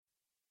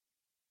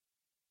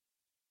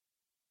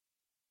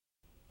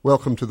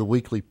Welcome to the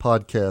weekly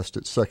podcast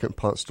at Second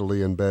Ponce de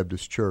Leon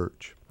Baptist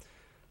Church.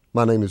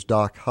 My name is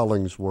Doc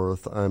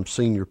Hollingsworth. I'm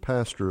senior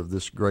pastor of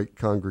this great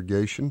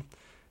congregation,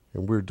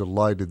 and we're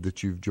delighted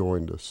that you've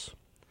joined us.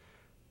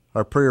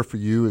 Our prayer for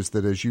you is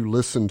that as you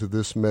listen to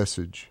this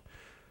message,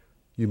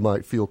 you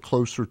might feel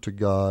closer to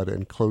God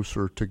and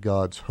closer to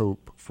God's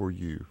hope for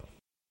you.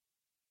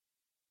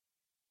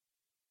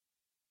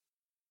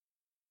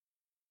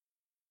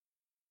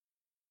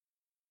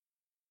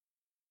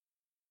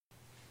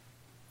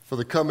 For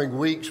the coming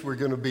weeks, we're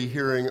going to be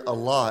hearing a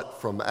lot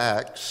from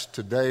Acts.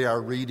 Today, our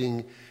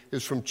reading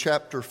is from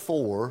chapter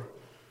 4,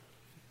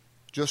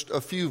 just a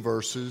few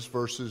verses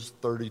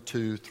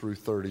 32 through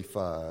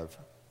 35.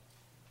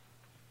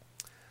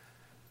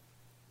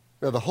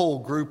 Now, the whole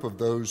group of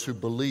those who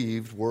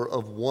believed were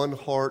of one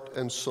heart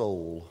and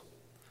soul,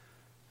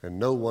 and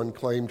no one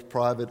claimed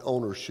private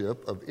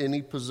ownership of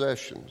any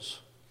possessions,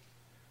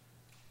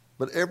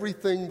 but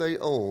everything they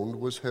owned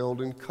was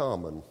held in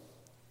common.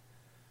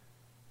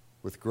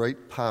 With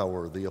great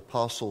power, the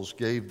apostles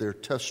gave their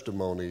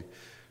testimony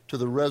to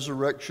the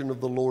resurrection of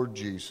the Lord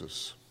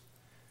Jesus,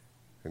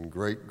 and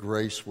great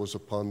grace was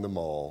upon them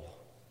all.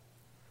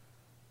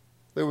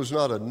 There was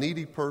not a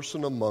needy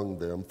person among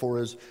them, for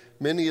as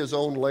many as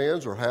owned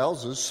lands or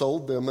houses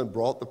sold them and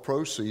brought the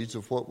proceeds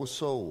of what was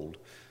sold.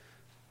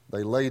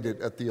 They laid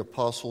it at the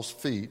apostles'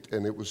 feet,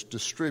 and it was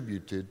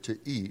distributed to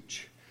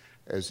each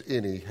as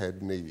any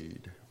had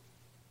need.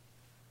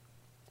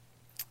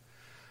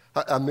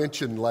 I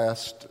mentioned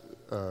last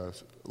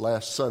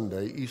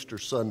Sunday, Easter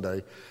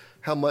Sunday,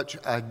 how much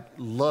I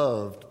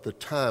loved the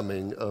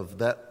timing of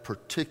that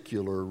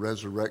particular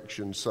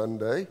Resurrection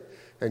Sunday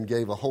and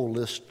gave a whole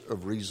list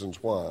of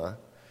reasons why.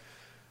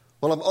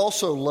 Well, I'm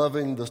also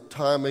loving the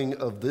timing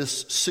of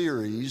this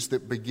series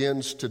that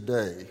begins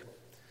today.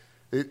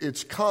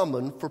 It's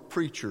common for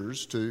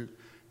preachers to,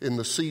 in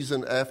the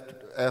season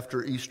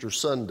after Easter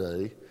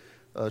Sunday,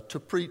 to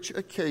preach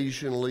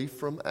occasionally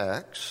from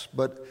Acts,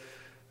 but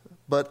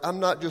I'm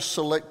not just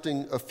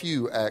selecting a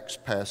few Acts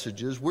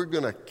passages. We're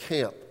going to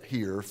camp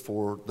here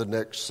for the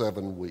next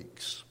 7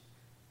 weeks.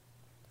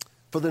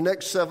 For the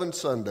next 7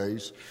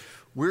 Sundays,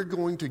 we're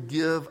going to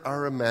give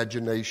our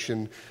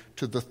imagination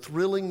to the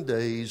thrilling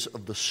days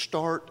of the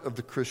start of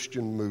the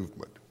Christian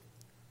movement.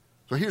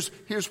 So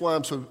here's why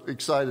I'm so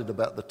excited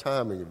about the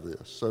timing of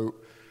this. So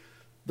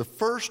the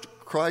first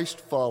Christ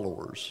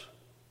followers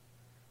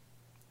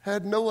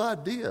had no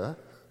idea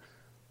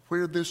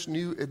where this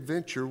new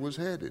adventure was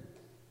headed.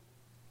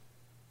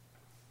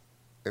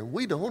 And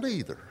we don't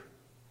either.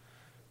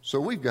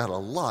 So we've got a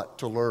lot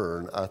to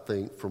learn, I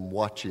think, from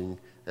watching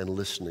and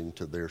listening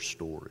to their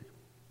story.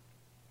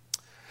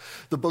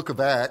 The book of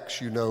Acts,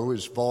 you know,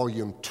 is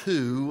volume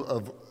 2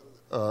 of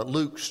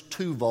Luke's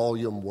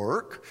 2-volume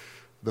work.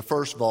 The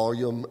first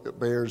volume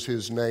bears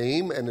his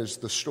name and is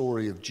the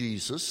story of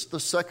Jesus. The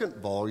second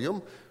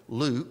volume,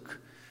 Luke,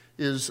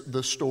 is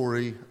the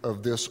story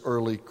of this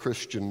early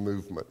Christian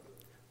movement,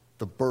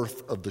 the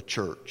birth of the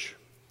church.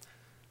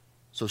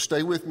 So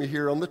stay with me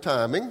here on the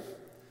timing.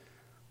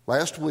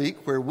 Last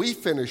week, where we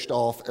finished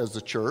off as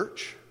a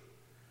church,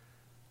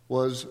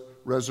 was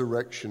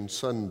Resurrection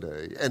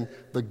Sunday. And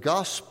the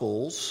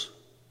Gospels,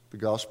 the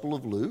Gospel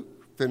of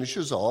Luke,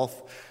 finishes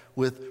off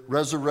with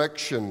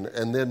resurrection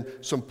and then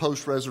some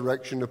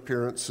post-resurrection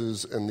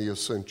appearances and the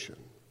ascension.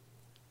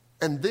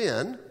 And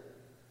then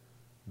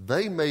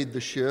they made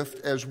the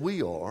shift as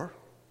we are.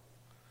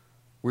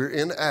 We're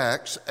in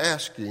Acts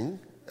asking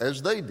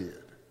as they did.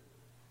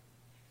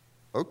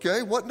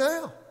 Okay, what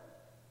now?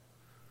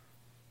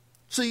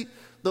 See,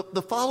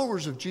 the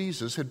followers of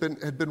Jesus had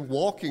been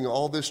walking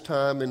all this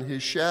time in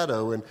his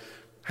shadow and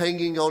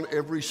hanging on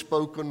every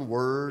spoken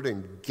word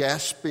and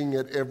gasping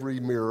at every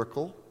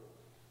miracle.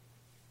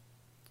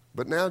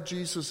 But now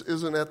Jesus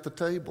isn't at the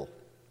table.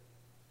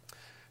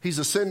 He's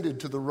ascended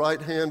to the right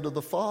hand of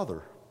the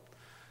Father.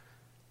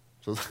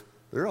 So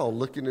they're all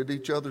looking at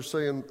each other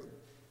saying,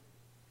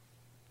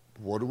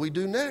 what do we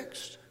do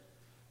next?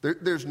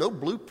 There's no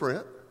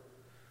blueprint.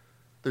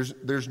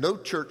 There's no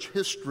church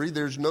history.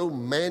 There's no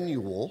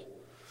manual.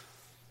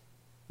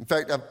 In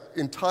fact, I've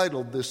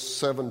entitled this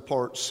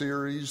 7-part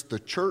series, The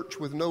Church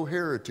with No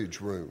Heritage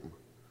Room.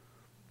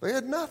 They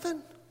had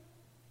nothing.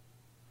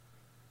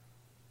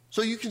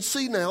 So you can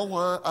see now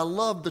why I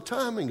love the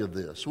timing of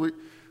this.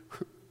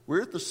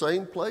 We're at the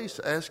same place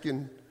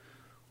asking,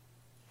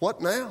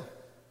 what now?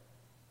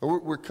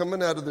 We're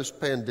coming out of this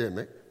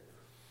pandemic.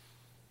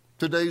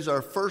 Today's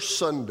our first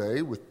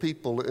Sunday with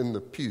people in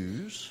the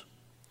pews.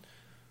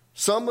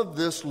 Some of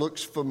this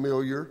looks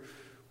familiar,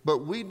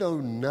 but we know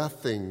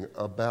nothing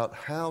about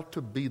how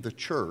to be the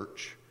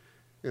church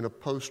in a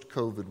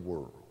post-COVID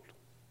world.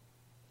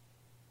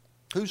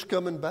 Who's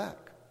coming back?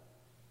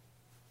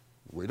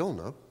 We don't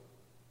know.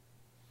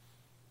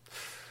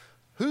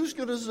 Who's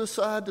going to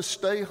decide to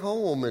stay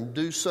home and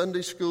do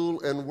Sunday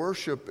school and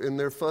worship in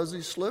their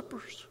fuzzy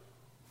slippers?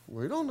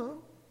 We don't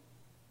know.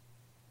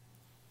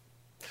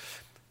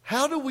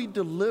 How do we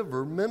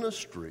deliver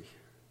ministry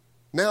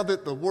now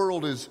that the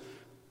world is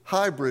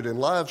hybrid and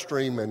live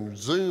stream and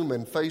Zoom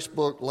and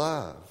Facebook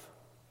Live?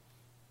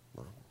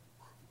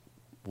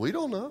 We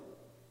don't know.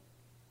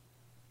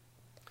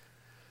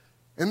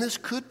 And this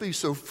could be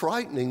so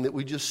frightening that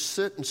we just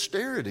sit and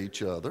stare at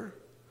each other.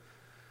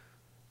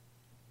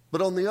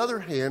 But on the other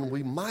hand,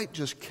 we might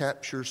just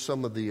capture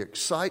some of the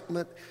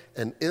excitement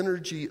and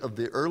energy of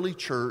the early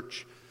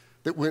church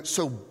that went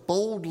so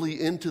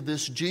boldly into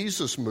this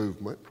Jesus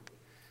movement,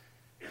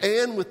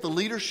 and with the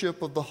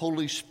leadership of the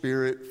Holy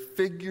Spirit,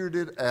 figured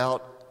it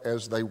out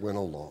as they went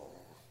along.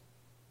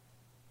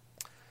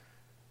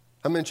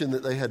 I mentioned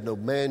that they had no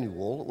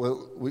manual.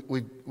 Well,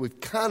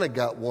 we've kind of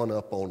got one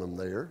up on them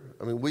there.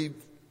 I mean,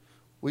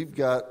 we've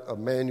got a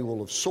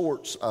manual of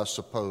sorts, I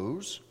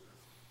suppose.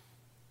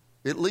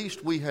 At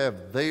least we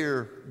have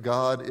their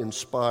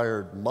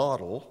God-inspired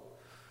model.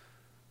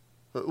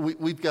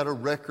 We've got a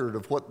record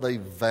of what they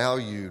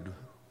valued,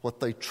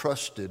 what they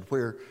trusted,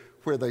 where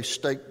they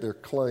staked their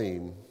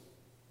claim.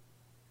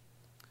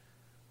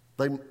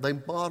 They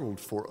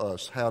modeled for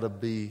us how to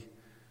be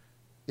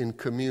in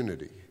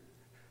community,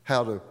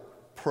 how to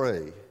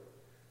pray,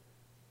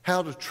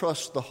 how to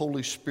trust the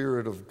Holy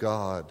Spirit of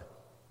God.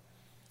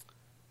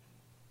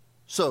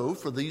 So,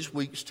 for these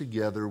weeks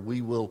together,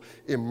 we will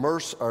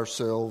immerse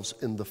ourselves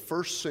in the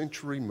first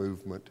century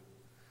movement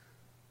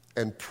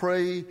and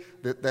pray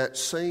that that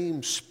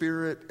same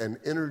spirit and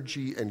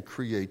energy and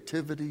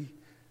creativity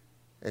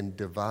and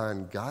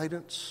divine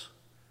guidance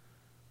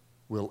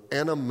will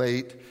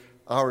animate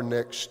our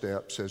next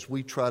steps as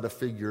we try to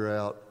figure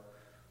out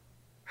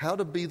how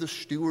to be the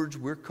stewards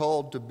we're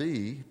called to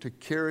be, to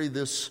carry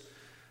this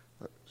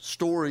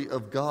story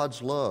of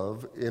God's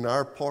love in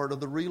our part of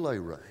the relay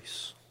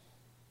race.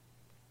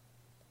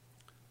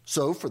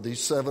 So for these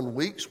 7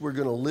 weeks, we're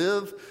going to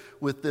live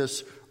with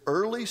this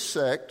early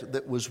sect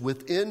that was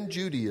within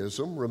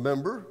Judaism.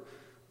 Remember,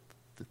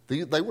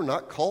 they were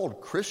not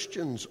called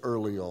Christians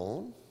early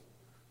on.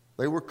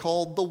 They were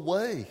called the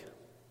Way.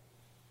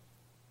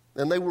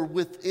 And they were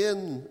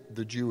within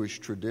the Jewish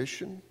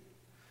tradition.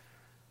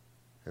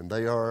 And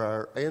they are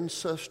our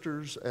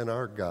ancestors and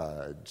our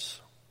guides.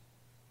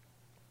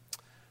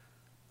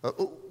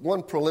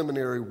 One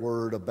preliminary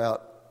word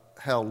about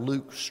how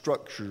Luke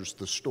structures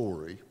the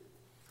story.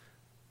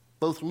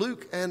 Both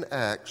Luke and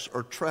Acts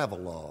are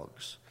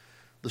travelogues.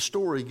 The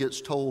story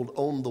gets told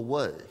on the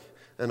way,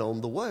 and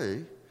on the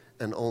way,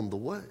 and on the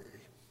way.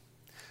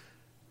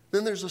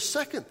 Then there's a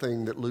second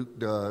thing that Luke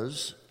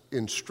does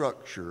in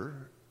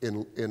structure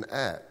in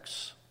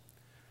Acts.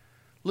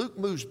 Luke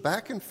moves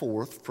back and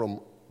forth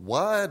from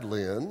wide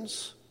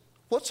lens,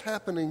 what's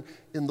happening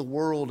in the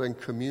world and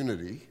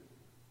community,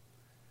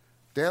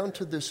 down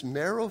to this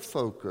narrow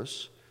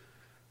focus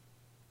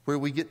where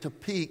we get to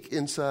peek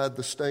inside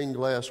the stained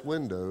glass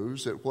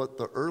windows at what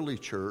the early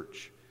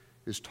church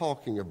is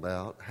talking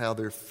about, how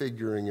they're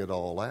figuring it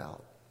all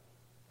out.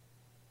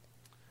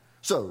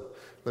 So,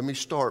 let me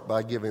start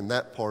by giving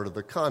that part of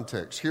the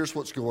context. Here's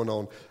what's going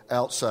on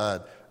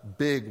outside,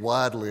 big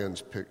wide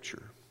lens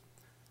picture.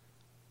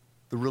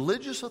 The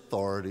religious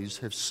authorities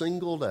have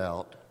singled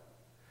out,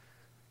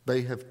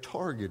 they have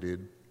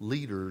targeted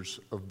leaders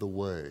of the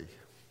way.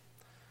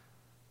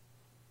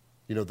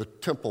 You know, the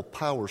temple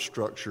power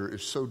structure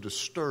is so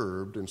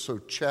disturbed and so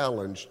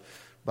challenged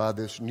by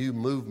this new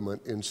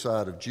movement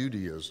inside of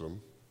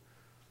Judaism.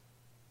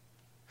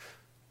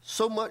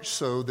 So much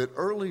so that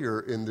earlier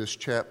in this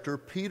chapter,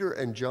 Peter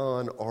and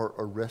John are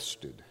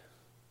arrested.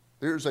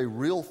 There's a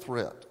real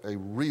threat, a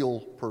real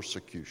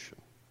persecution.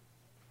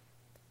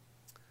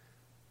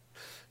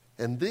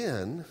 And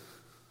then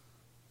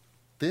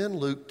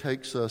Luke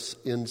takes us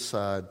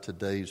inside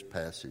today's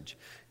passage.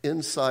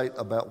 Insight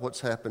about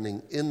what's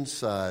happening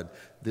inside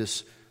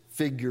this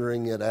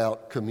figuring it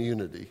out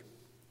community.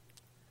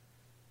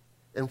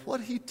 And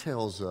what he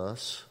tells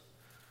us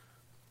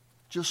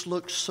just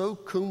looks so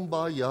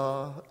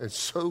kumbaya and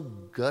so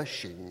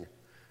gushing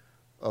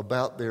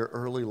about their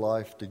early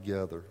life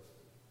together.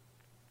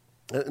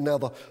 Now,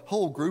 the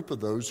whole group of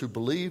those who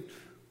believed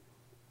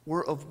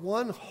were of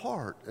one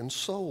heart and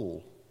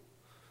soul.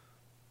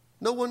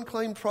 No one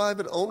claimed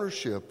private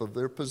ownership of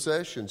their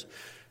possessions.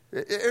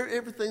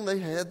 Everything they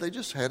had, they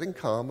just had in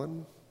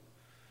common.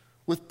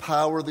 With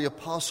power, the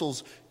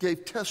apostles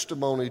gave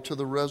testimony to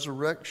the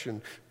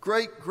resurrection.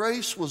 Great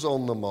grace was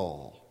on them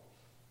all.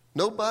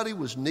 Nobody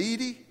was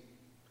needy.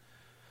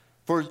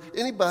 For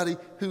anybody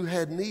who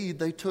had need,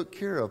 they took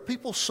care of.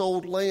 People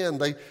sold land,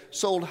 they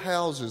sold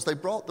houses. They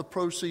brought the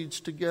proceeds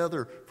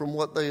together from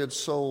what they had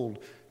sold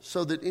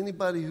so that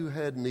anybody who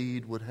had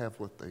need would have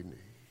what they need.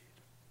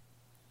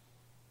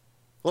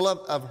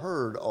 Well, I've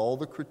heard all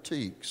the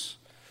critiques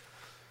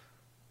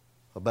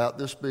about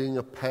this being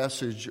a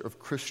passage of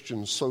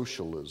Christian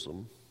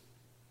socialism,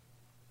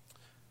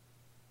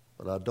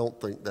 but I don't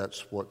think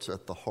that's what's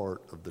at the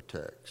heart of the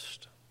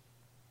text.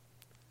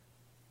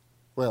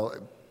 Well,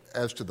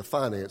 as to the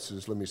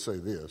finances, let me say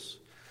this.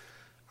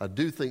 I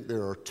do think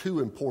there are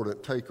two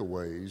important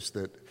takeaways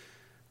that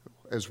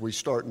as we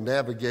start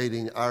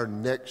navigating our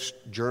next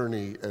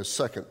journey as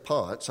Second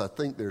Ponce, I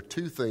think there are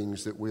two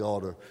things that we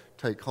ought to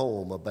take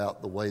home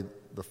about the way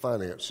the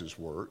finances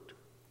worked.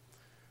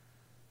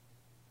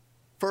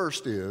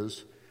 First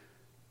is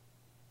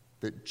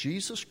that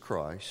Jesus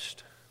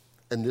Christ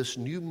and this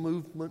new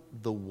movement,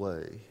 The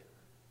Way,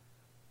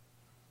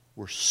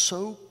 were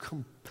so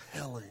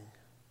compelling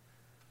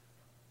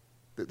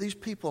that these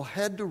people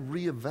had to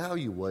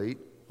reevaluate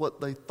what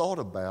they thought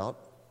about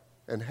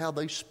and how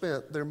they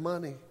spent their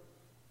money.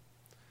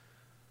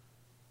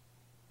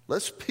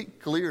 Let's be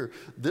clear,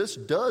 this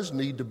does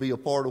need to be a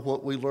part of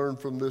what we learn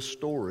from this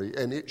story,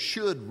 and it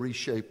should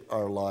reshape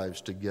our lives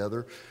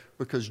together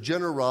because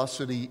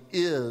generosity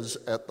is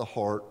at the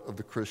heart of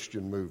the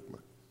Christian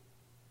movement.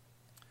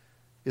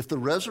 If the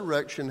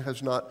resurrection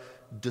has not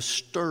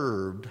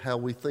disturbed how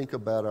we think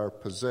about our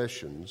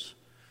possessions,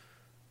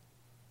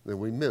 then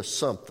we missed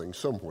something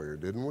somewhere,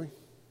 didn't we?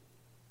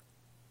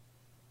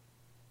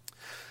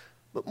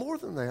 But more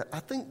than that, I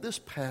think this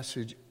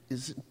passage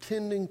is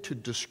intending to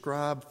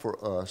describe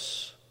for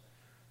us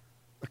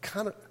a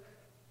kind of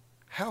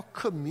how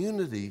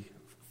community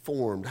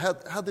formed,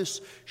 how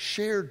this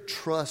shared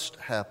trust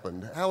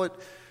happened, how it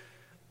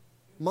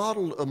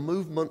modeled a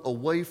movement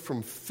away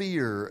from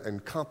fear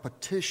and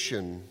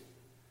competition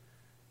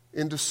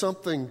into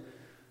something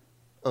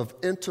of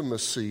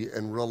intimacy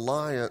and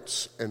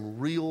reliance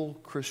and real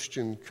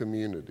Christian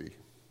community.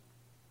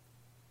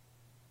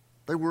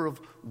 They were of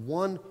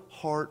one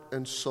heart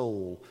and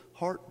soul,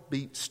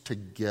 heartbeats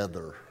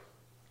together.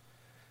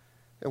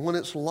 And when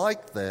it's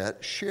like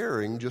that,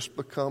 sharing just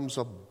becomes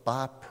a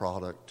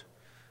byproduct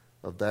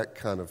of that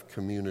kind of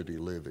community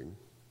living.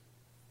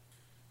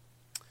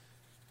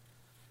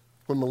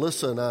 When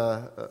Melissa and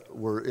I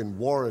were in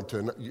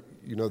Warrenton,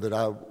 you know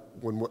that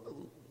when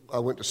I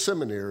went to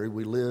seminary,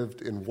 we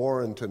lived in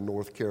Warrenton,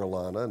 North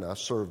Carolina, and I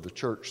served the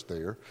church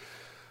there.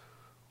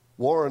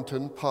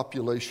 Warrenton,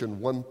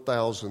 population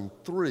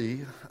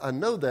 1,003. I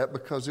know that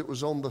because it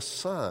was on the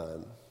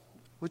sign,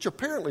 which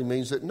apparently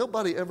means that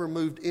nobody ever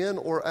moved in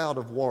or out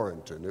of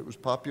Warrenton. It was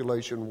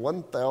population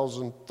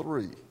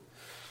 1,003.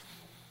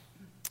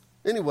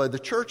 Anyway, the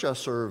church I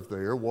served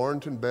there,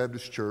 Warrenton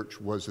Baptist Church,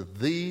 was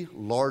the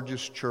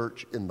largest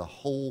church in the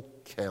whole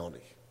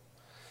county.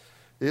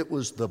 It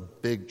was the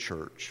big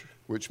church,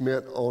 which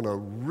meant on a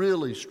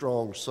really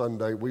strong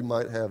Sunday, we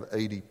might have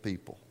 80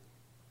 people.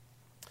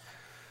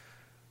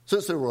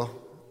 Since there were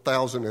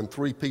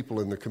 1,003 people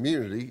in the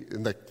community,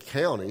 in the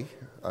county,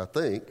 I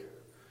think,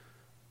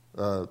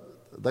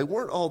 they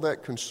weren't all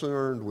that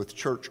concerned with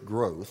church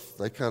growth.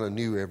 They kind of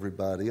knew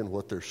everybody and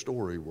what their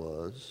story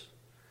was.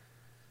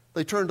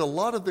 They turned a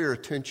lot of their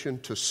attention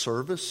to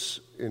service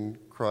in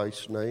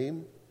Christ's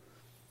name.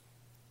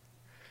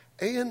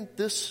 And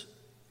this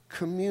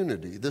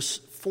community, this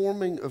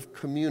forming of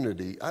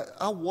community,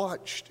 I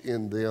watched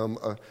in them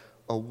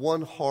a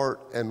one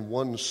heart and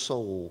one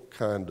soul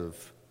kind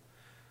of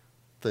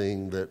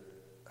thing that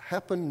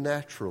happened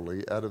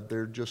naturally out of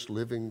their just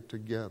living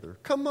together.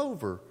 Come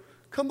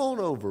on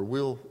over,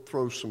 we'll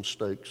throw some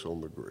steaks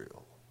on the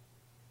grill.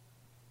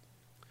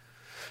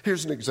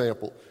 Here's an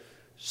example.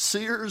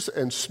 Sears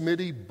and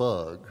Smitty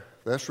Bugg,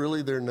 that's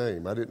really their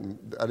name. I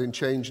didn't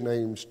change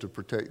names to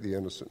protect the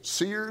innocent.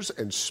 Sears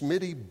and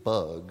Smitty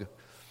Bugg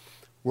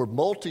were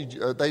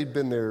they'd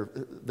been there,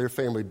 their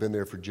family had been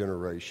there for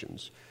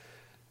generations.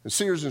 And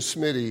Sears and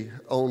Smitty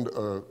owned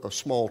a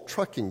small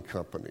trucking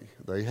company.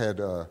 They had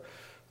a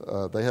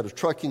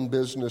trucking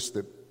business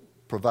that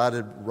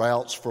provided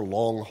routes for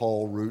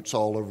long-haul routes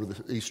all over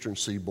the eastern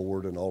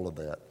seaboard and all of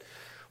that.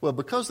 Well,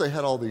 because they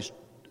had all these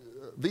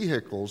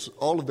vehicles,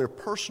 all of their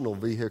personal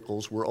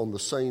vehicles were on the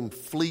same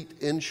fleet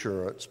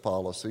insurance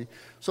policy,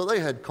 so they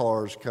had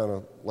cars kind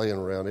of laying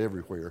around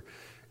everywhere,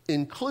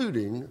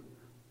 including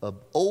an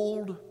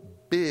old,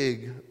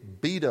 big,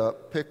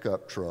 beat-up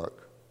pickup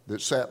truck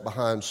that sat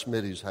behind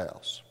Smitty's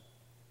house.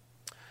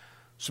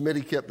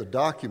 Smitty kept the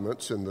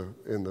documents in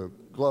the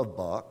glove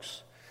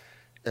box,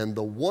 and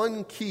the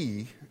one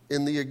key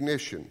in the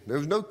ignition. There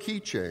was no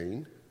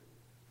keychain.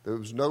 There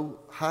was no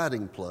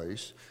hiding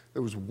place.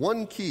 There was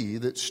one key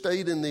that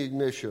stayed in the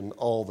ignition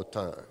all the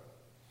time.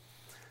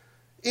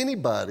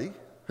 Anybody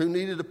who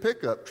needed a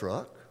pickup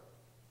truck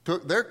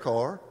took their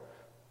car,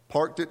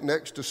 parked it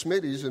next to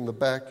Smitty's in the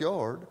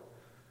backyard,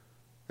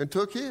 and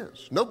took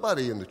his.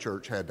 Nobody in the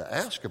church had to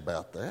ask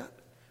about that.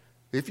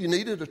 If you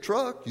needed a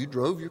truck, you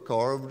drove your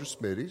car over to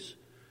Smitty's,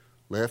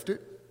 left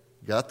it,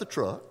 got the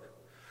truck,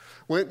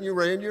 went and you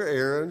ran your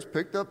errands,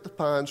 picked up the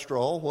pine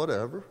straw,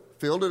 whatever,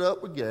 filled it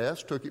up with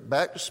gas, took it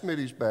back to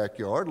Smitty's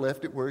backyard,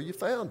 left it where you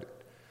found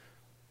it,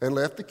 and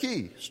left the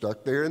key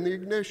stuck there in the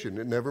ignition.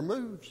 It never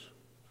moves.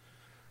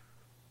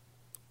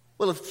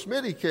 Well, if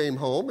Smitty came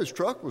home, his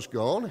truck was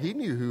gone. He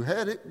knew who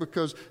had it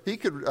because he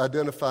could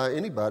identify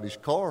anybody's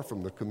car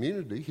from the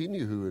community. He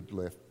knew who had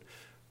left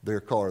their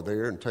car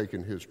there and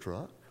taken his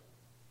truck.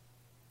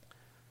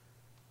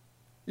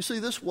 You see,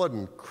 this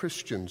wasn't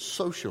Christian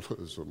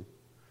socialism,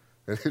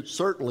 and it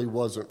certainly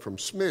wasn't from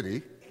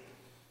Smitty.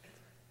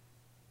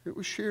 It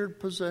was shared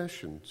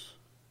possessions.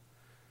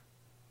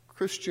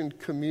 Christian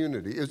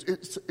community.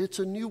 It's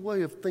a new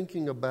way of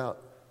thinking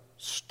about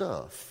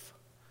stuff.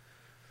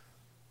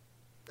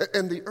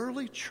 And the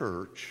early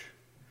church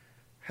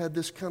had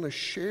this kind of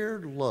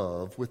shared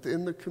love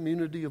within the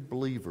community of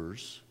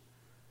believers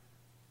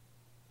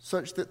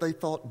such that they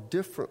thought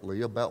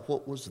differently about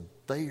what was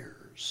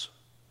theirs.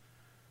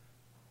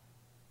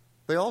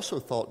 They also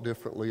thought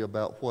differently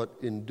about what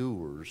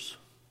endures,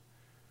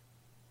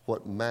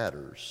 what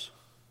matters,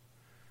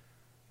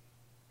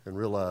 and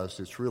realized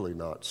it's really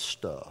not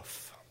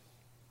stuff.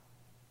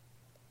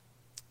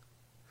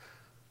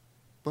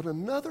 But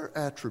another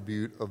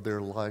attribute of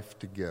their life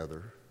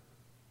together,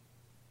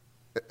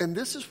 and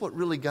this is what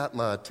really got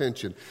my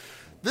attention.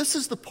 This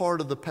is the part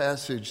of the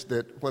passage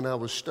that when I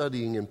was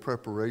studying in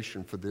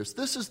preparation for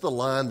this is the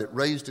line that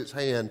raised its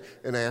hand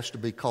and asked to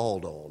be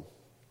called on.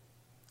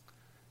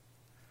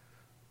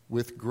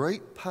 With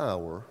great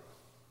power,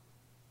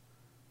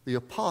 the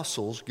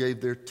apostles gave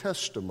their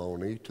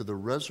testimony to the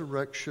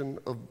resurrection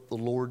of the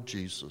Lord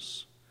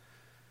Jesus,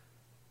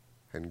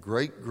 and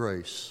great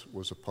grace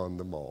was upon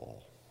them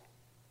all.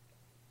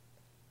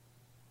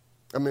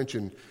 I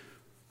mentioned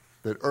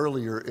that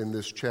earlier in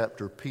this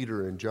chapter,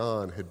 Peter and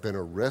John had been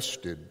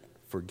arrested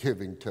for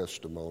giving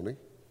testimony.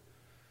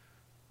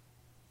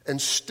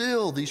 And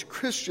still, these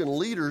Christian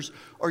leaders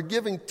are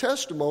giving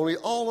testimony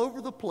all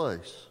over the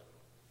place.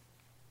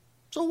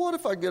 So what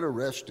if I get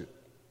arrested?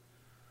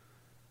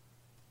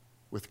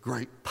 With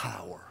great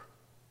power.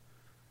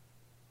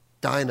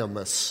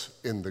 Dynamis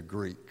in the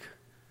Greek.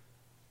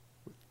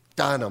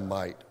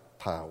 Dynamite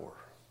power.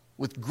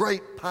 With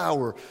great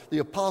power, the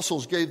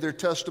apostles gave their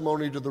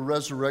testimony to the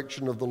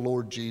resurrection of the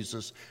Lord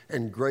Jesus,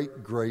 and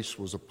great grace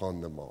was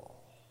upon them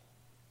all.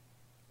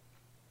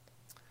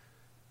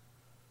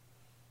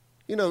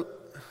 You know,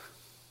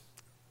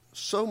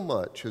 so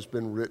much has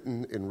been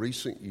written in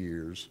recent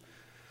years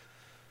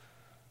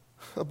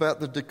about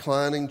the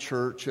declining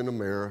church in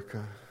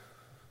America.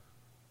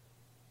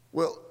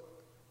 Well,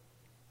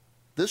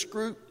 this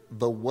group,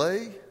 The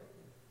Way,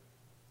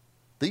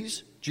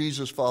 these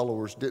Jesus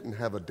followers didn't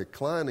have a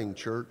declining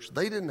church.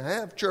 They didn't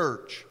have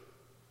church.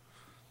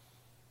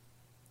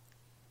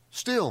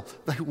 Still,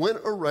 they went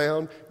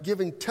around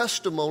giving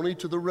testimony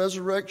to the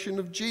resurrection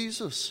of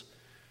Jesus.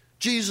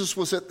 Jesus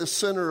was at the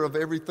center of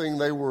everything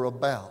they were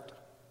about.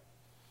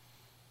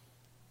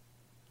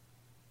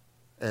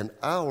 And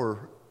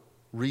our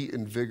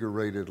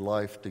reinvigorated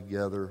life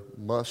together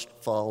must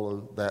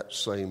follow that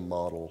same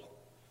model,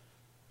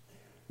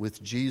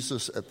 with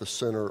Jesus at the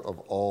center of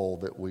all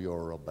that we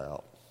are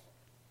about.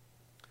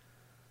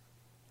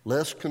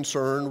 Less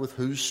concerned with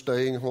who's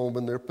staying home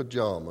in their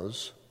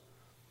pajamas,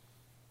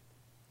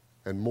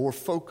 and more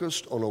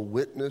focused on a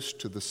witness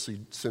to the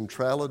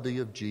centrality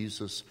of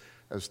Jesus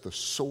as the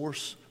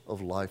source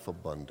of life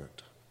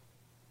abundant.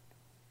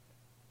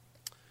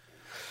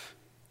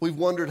 We've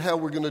wondered how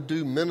we're going to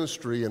do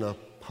ministry in a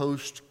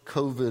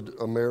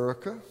post-COVID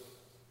America.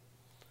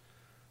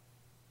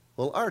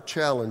 Well, our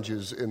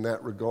challenges in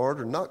that regard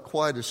are not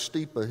quite as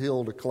steep a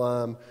hill to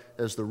climb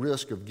as the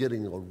risk of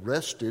getting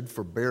arrested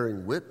for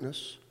bearing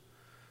witness.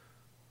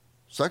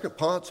 Second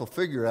Ponce will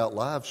figure out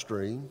live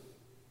stream. In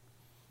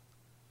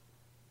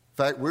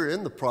fact, we're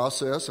in the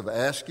process of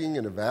asking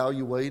and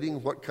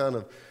evaluating what kind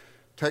of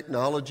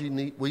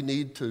technology we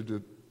need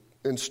to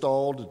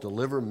install to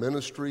deliver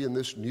ministry in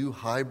this new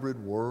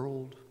hybrid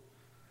world.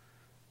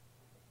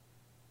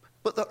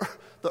 But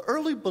the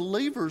early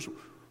believers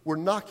were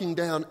knocking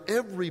down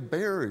every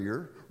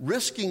barrier,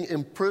 risking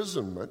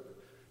imprisonment,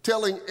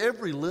 telling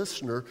every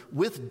listener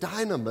with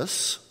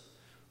dynamis,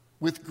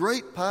 with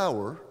great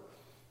power,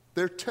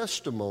 their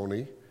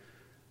testimony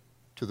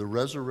to the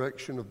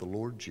resurrection of the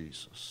Lord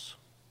Jesus.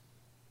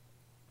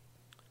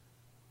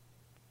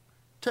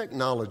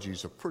 Technology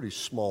is a pretty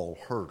small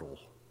hurdle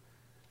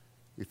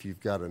if you've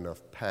got enough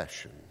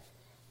passion.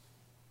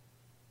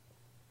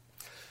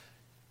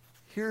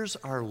 Here's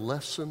our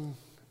lesson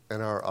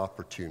and our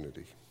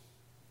opportunity.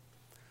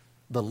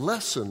 The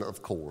lesson,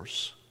 of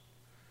course,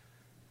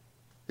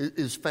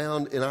 is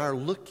found in our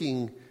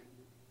looking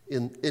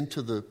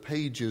into the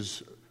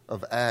pages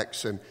of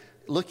Acts and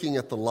looking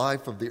at the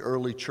life of the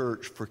early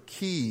church for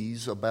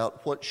keys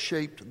about what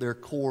shaped their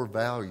core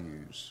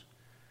values,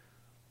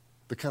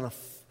 the kind of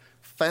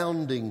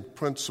founding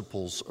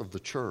principles of the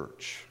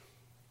church.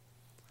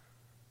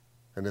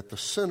 And at the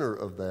center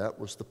of that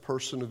was the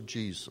person of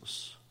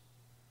Jesus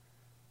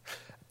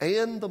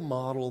and the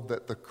model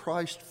that the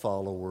Christ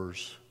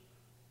followers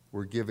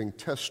were giving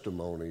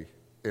testimony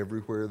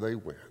everywhere they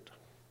went.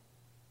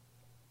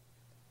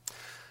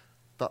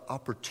 The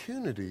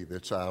opportunity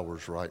that's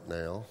ours right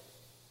now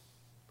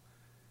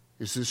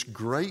is this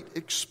great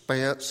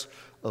expanse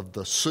of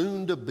the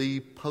soon-to-be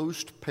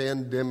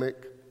post-pandemic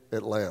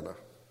Atlanta.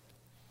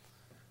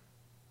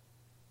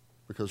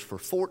 Because for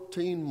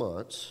 14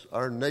 months,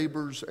 our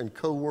neighbors and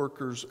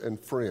coworkers and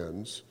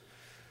friends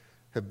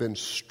have been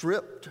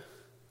stripped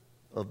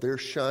of their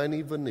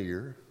shiny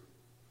veneer,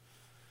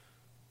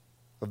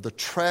 of the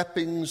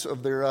trappings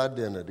of their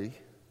identity,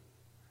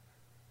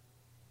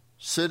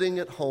 sitting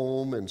at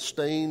home in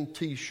stained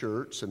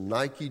T-shirts and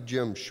Nike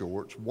gym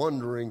shorts,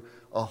 wondering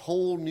a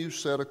whole new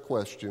set of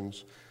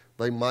questions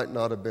they might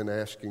not have been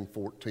asking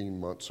 14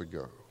 months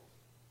ago.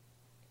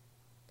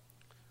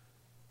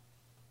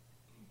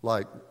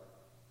 Like,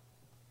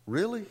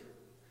 really?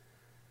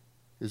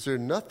 Is there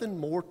nothing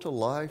more to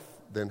life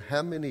than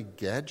how many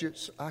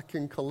gadgets I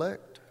can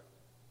collect?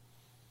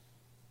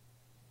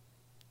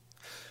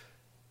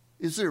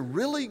 Is there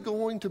really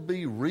going to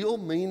be real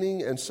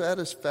meaning and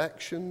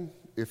satisfaction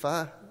if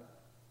I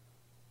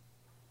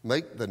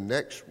make the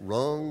next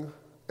rung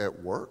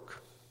at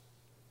work?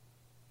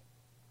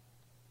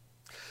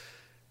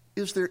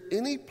 Is there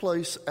any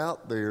place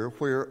out there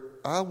where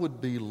I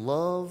would be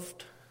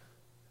loved,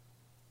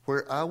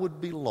 where I would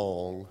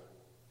belong,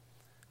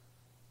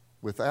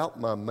 without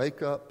my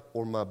makeup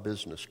or my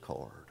business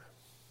card?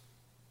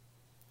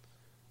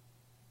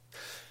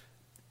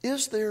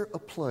 Is there a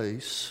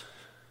place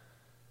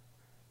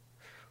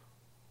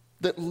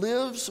that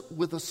lives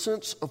with a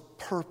sense of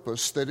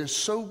purpose that is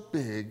so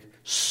big,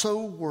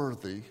 so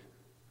worthy,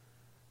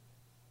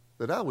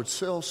 that I would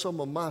sell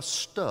some of my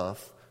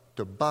stuff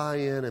to buy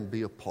in and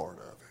be a part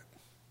of it?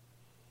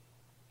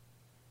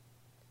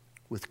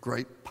 With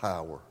great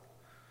power,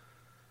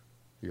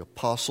 the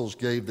apostles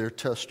gave their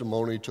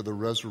testimony to the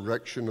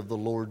resurrection of the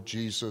Lord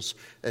Jesus,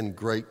 and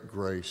great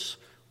grace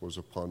was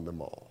upon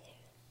them all.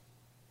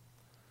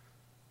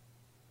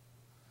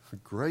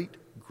 Great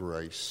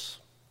grace.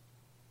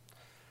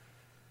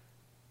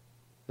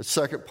 At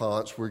Second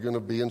Ponce, we're going to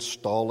be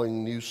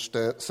installing new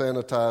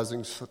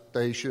sanitizing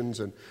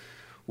stations, and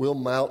we'll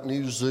mount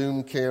new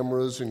Zoom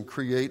cameras and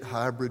create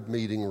hybrid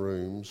meeting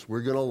rooms.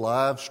 We're going to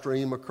live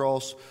stream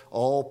across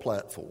all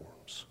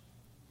platforms.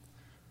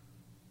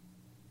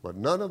 But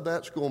none of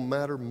that's going to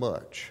matter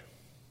much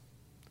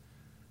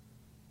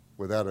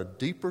without a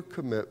deeper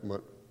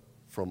commitment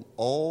from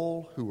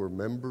all who are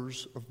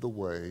members of the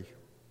Way.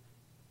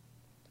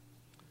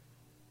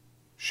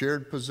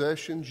 Shared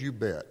possessions, you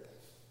bet.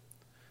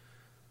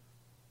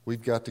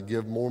 We've got to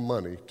give more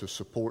money to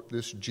support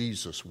this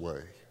Jesus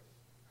Way.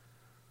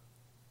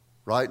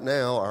 Right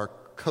now, our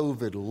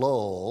COVID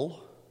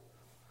lull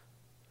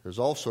has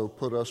also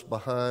put us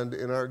behind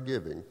in our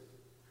giving.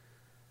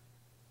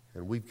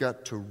 And we've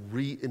got to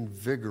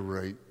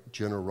reinvigorate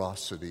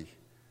generosity.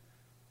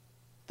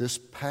 This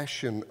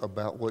passion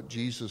about what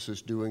Jesus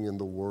is doing in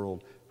the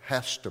world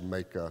has to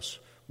make us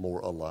more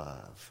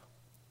alive.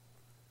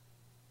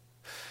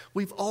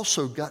 We've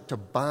also got to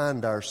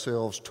bind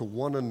ourselves to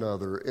one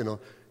another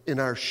in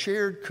our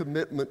shared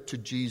commitment to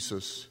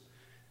Jesus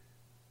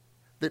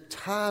that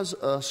ties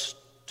us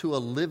to a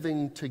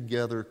living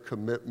together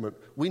commitment.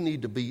 We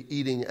need to be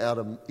eating out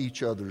of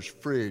each other's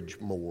fridge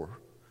more.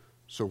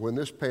 So when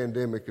this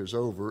pandemic is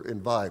over,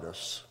 invite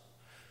us.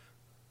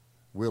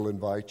 We'll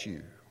invite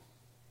you.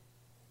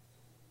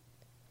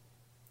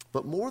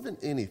 But more than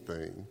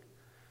anything,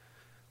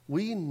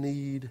 we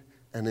need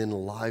an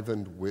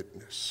enlivened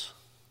witness.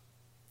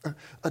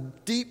 A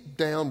deep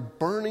down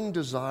burning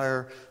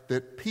desire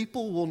that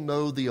people will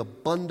know the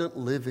abundant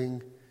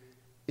living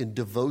in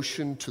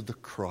devotion to the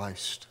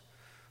Christ,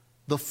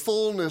 the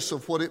fullness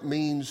of what it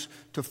means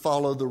to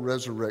follow the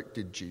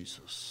resurrected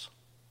Jesus.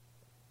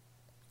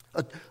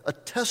 A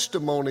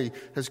testimony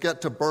has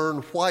got to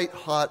burn white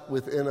hot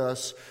within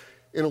us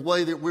in a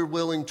way that we're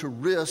willing to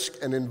risk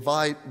and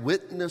invite,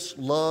 witness,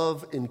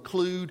 love,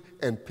 include,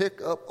 and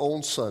pick up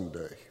on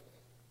Sunday.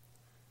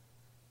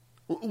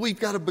 We've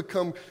got to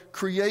become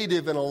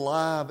creative and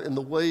alive in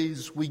the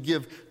ways we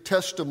give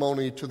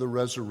testimony to the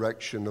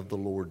resurrection of the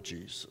Lord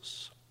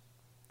Jesus.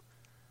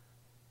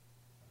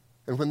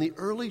 And when the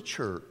early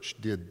church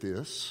did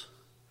this,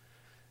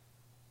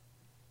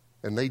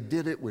 and they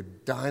did it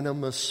with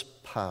dynamis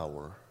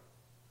power,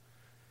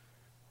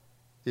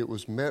 it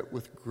was met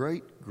with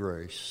great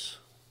grace.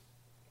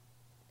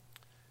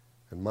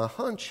 And my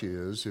hunch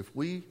is, if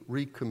we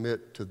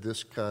recommit to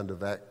this kind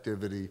of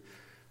activity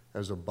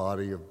as a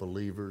body of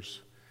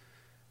believers,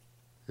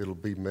 it'll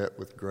be met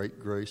with great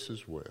grace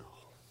as well.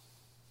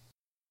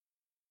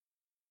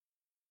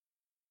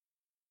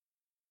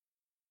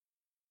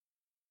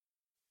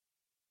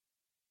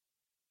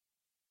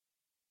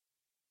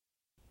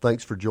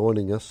 Thanks for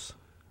joining us.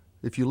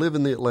 If you live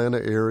in the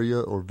Atlanta area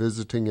or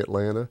visiting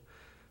Atlanta,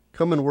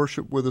 come and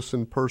worship with us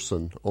in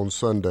person on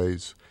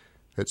Sundays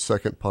at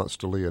Second Ponce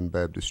de Leon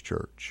Baptist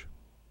Church.